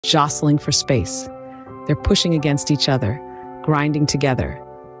jostling for space. They're pushing against each other, grinding together,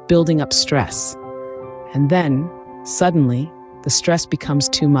 building up stress. And then, suddenly, the stress becomes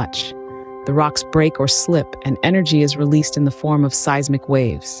too much. The rocks break or slip, and energy is released in the form of seismic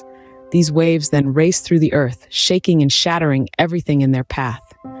waves. These waves then race through the earth, shaking and shattering everything in their path.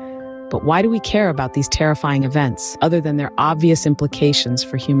 But why do we care about these terrifying events, other than their obvious implications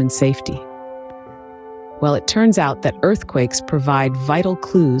for human safety? Well, it turns out that earthquakes provide vital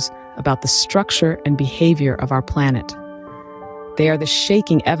clues about the structure and behavior of our planet. They are the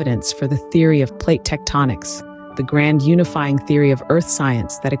shaking evidence for the theory of plate tectonics, the grand unifying theory of earth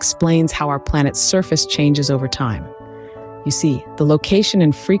science that explains how our planet's surface changes over time. You see, the location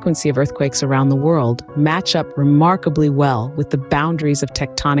and frequency of earthquakes around the world match up remarkably well with the boundaries of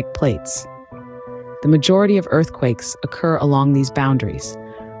tectonic plates. The majority of earthquakes occur along these boundaries,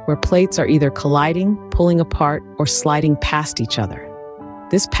 where plates are either colliding, pulling apart, or sliding past each other.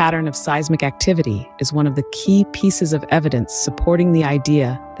 This pattern of seismic activity is one of the key pieces of evidence supporting the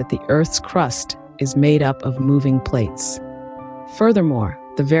idea that the Earth's crust is made up of moving plates. Furthermore,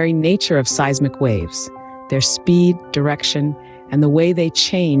 the very nature of seismic waves, their speed, direction, and the way they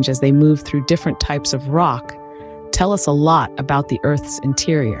change as they move through different types of rock, tell us a lot about the Earth's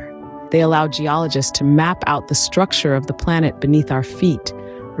interior. They allow geologists to map out the structure of the planet beneath our feet,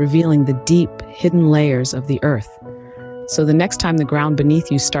 revealing the deep, hidden layers of the Earth. So the next time the ground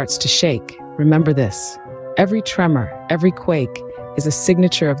beneath you starts to shake, remember this: every tremor, every quake, is a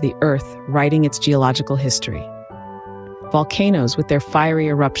signature of the Earth writing its geological history. Volcanoes, with their fiery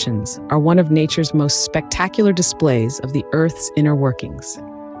eruptions, are one of nature's most spectacular displays of the Earth's inner workings.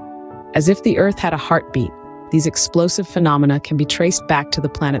 As if the Earth had a heartbeat, these explosive phenomena can be traced back to the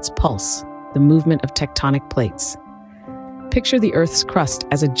planet's pulse, the movement of tectonic plates. Picture the Earth's crust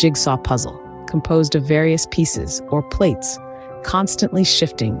as a jigsaw puzzle, composed of various pieces, or plates, constantly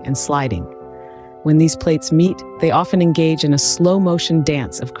shifting and sliding. When these plates meet, they often engage in a slow-motion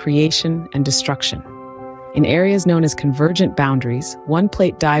dance of creation and destruction. In areas known as convergent boundaries, one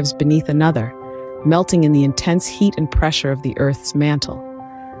plate dives beneath another, melting in the intense heat and pressure of the Earth's mantle.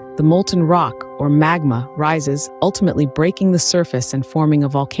 The molten rock, or magma, rises, ultimately breaking the surface and forming a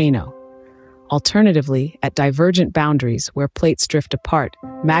volcano. Alternatively, at divergent boundaries, where plates drift apart,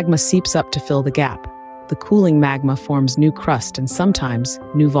 magma seeps up to fill the gap. The cooling magma forms new crust and sometimes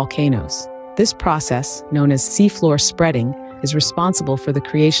new volcanoes. This process, known as seafloor spreading, is responsible for the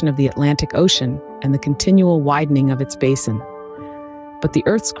creation of the Atlantic Ocean and the continual widening of its basin. But the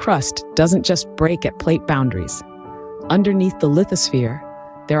Earth's crust doesn't just break at plate boundaries. Underneath the lithosphere,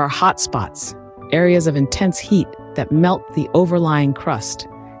 there are hot spots, areas of intense heat that melt the overlying crust,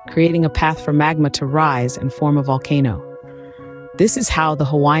 creating a path for magma to rise and form a volcano. This is how the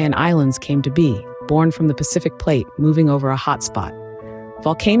Hawaiian Islands came to be, born from the Pacific Plate, moving over a hotspot.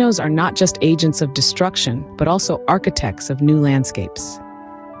 Volcanoes are not just agents of destruction, but also architects of new landscapes.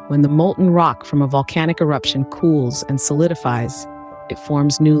 When the molten rock from a volcanic eruption cools and solidifies, it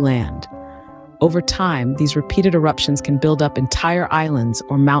forms new land. Over time, these repeated eruptions can build up entire islands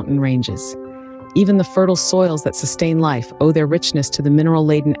or mountain ranges. Even the fertile soils that sustain life owe their richness to the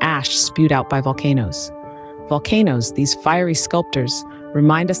mineral-laden ash spewed out by volcanoes. Volcanoes, these fiery sculptors,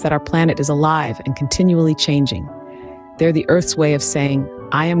 remind us that our planet is alive and continually changing. They're the Earth's way of saying,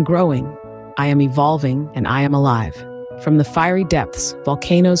 I am growing, I am evolving, and I am alive. From the fiery depths,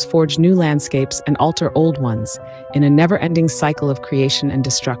 volcanoes forge new landscapes and alter old ones in a never-ending cycle of creation and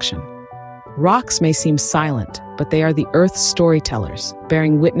destruction. Rocks may seem silent, but they are the Earth's storytellers,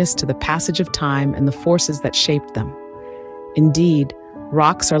 bearing witness to the passage of time and the forces that shaped them. Indeed,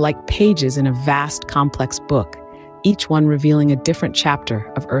 rocks are like pages in a vast, complex book, each one revealing a different chapter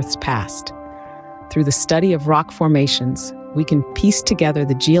of Earth's past. Through the study of rock formations, we can piece together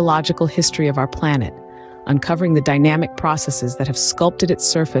the geological history of our planet, uncovering the dynamic processes that have sculpted its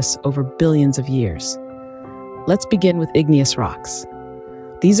surface over billions of years. Let's begin with igneous rocks.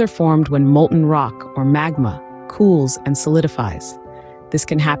 These are formed when molten rock, or magma, cools and solidifies. This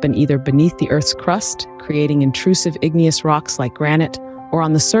can happen either beneath the Earth's crust, creating intrusive igneous rocks like granite, or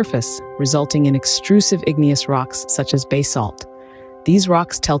on the surface, resulting in extrusive igneous rocks such as basalt. These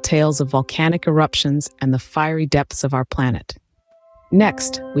rocks tell tales of volcanic eruptions and the fiery depths of our planet.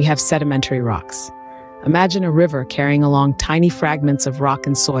 Next, we have sedimentary rocks. Imagine a river carrying along tiny fragments of rock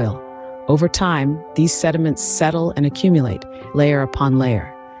and soil. Over time, these sediments settle and accumulate, layer upon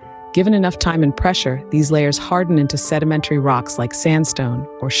layer. Given enough time and pressure, these layers harden into sedimentary rocks like sandstone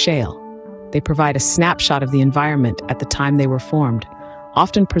or shale. They provide a snapshot of the environment at the time they were formed,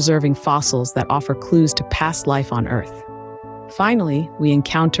 often preserving fossils that offer clues to past life on Earth. Finally, we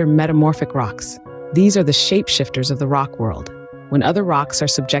encounter metamorphic rocks. These are the shapeshifters of the rock world. When other rocks are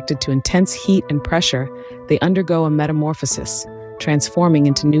subjected to intense heat and pressure, they undergo a metamorphosis, transforming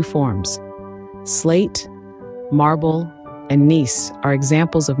into new forms. Slate, marble, and gneiss are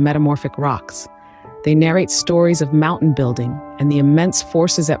examples of metamorphic rocks. They narrate stories of mountain building and the immense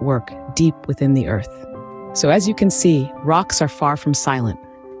forces at work deep within the earth. So as you can see, rocks are far from silent.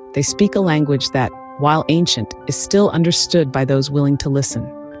 They speak a language that, while ancient, is still understood by those willing to listen.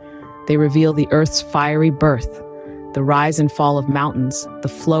 They reveal the earth's fiery birth, the rise and fall of mountains, the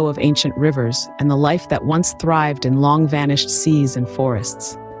flow of ancient rivers, and the life that once thrived in long-vanished seas and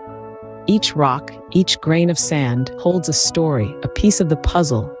forests. Each rock, each grain of sand, holds a story, a piece of the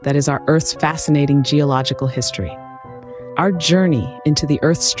puzzle that is our Earth's fascinating geological history. Our journey into the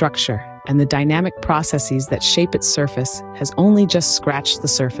Earth's structure and the dynamic processes that shape its surface has only just scratched the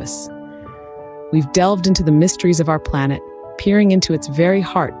surface. We've delved into the mysteries of our planet, peering into its very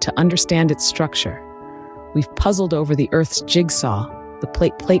heart to understand its structure. We've puzzled over the Earth's jigsaw, the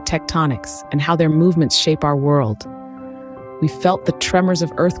plate-plate tectonics, and how their movements shape our world. We've felt the tremors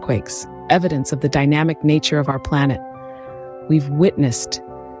of earthquakes, evidence of the dynamic nature of our planet. We've witnessed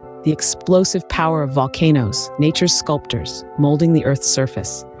the explosive power of volcanoes, nature's sculptors, molding the Earth's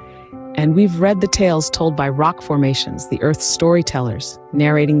surface. And we've read the tales told by rock formations, the Earth's storytellers,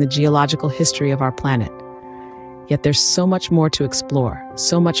 narrating the geological history of our planet. Yet there's so much more to explore,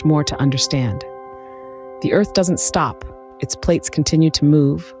 so much more to understand. The Earth doesn't stop. Its plates continue to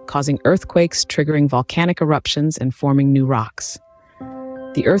move, causing earthquakes, triggering volcanic eruptions, and forming new rocks.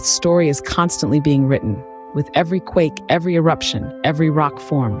 The Earth's story is constantly being written, with every quake, every eruption, every rock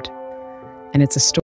formed. And it's a story